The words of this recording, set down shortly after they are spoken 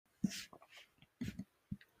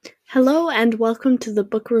Hello and welcome to the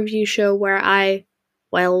book review show where I,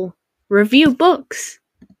 review books.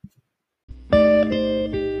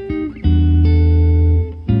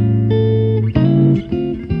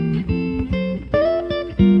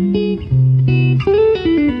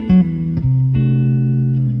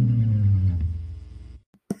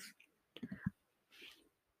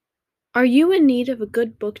 Are you in need of a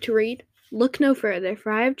good book to read? Look no further,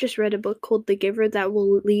 for I have just read a book called The Giver that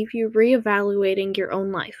will leave you reevaluating your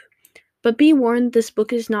own life. But be warned, this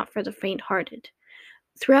book is not for the faint-hearted.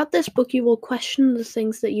 Throughout this book, you will question the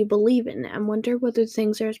things that you believe in and wonder whether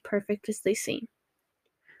things are as perfect as they seem.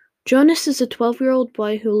 Jonas is a 12-year-old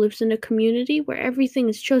boy who lives in a community where everything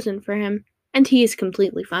is chosen for him, and he is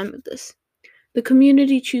completely fine with this. The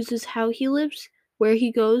community chooses how he lives, where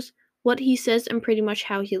he goes, what he says, and pretty much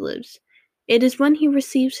how he lives. It is when he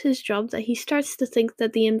receives his job that he starts to think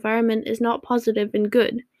that the environment is not positive and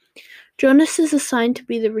good. Jonas is assigned to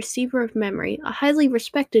be the receiver of memory, a highly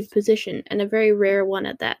respected position, and a very rare one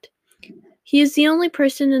at that. He is the only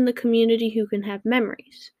person in the community who can have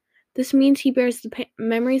memories. This means he bears the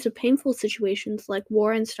memories of painful situations like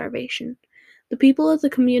war and starvation. The people of the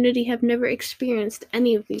community have never experienced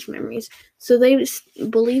any of these memories, so they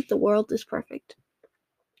believe the world is perfect.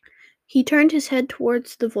 He turned his head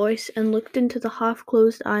towards the voice and looked into the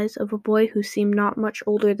half-closed eyes of a boy who seemed not much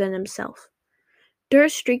older than himself.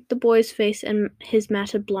 Dirt streaked the boy's face and his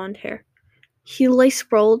matted blonde hair. He lay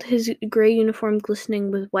sprawled, his gray uniform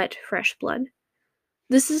glistening with wet, fresh blood.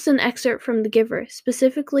 This is an excerpt from The Giver,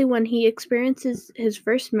 specifically when he experiences his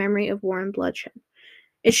first memory of war and bloodshed.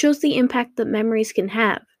 It shows the impact that memories can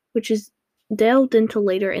have, which is delved into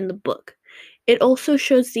later in the book. It also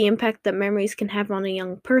shows the impact that memories can have on a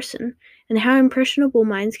young person, and how impressionable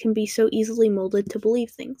minds can be so easily molded to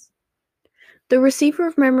believe things. The receiver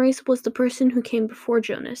of memories was the person who came before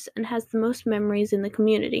Jonas and has the most memories in the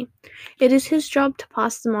community. It is his job to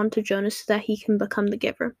pass them on to Jonas so that he can become the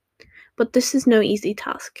giver. But this is no easy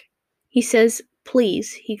task. He says,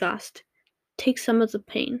 "Please," he gasped, "take some of the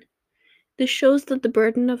pain." This shows that the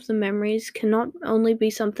burden of the memories can not only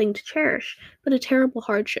be something to cherish, but a terrible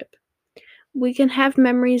hardship. We can have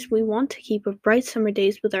memories we want to keep of bright summer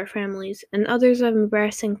days with our families, and others of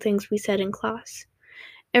embarrassing things we said in class.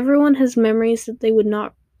 Everyone has memories that they would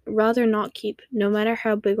rather not keep, no matter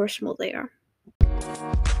how big or small they are.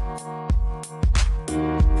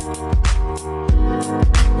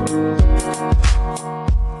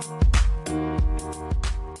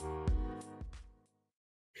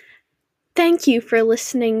 Thank you for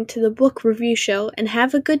listening to the book review show, and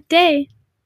have a good day!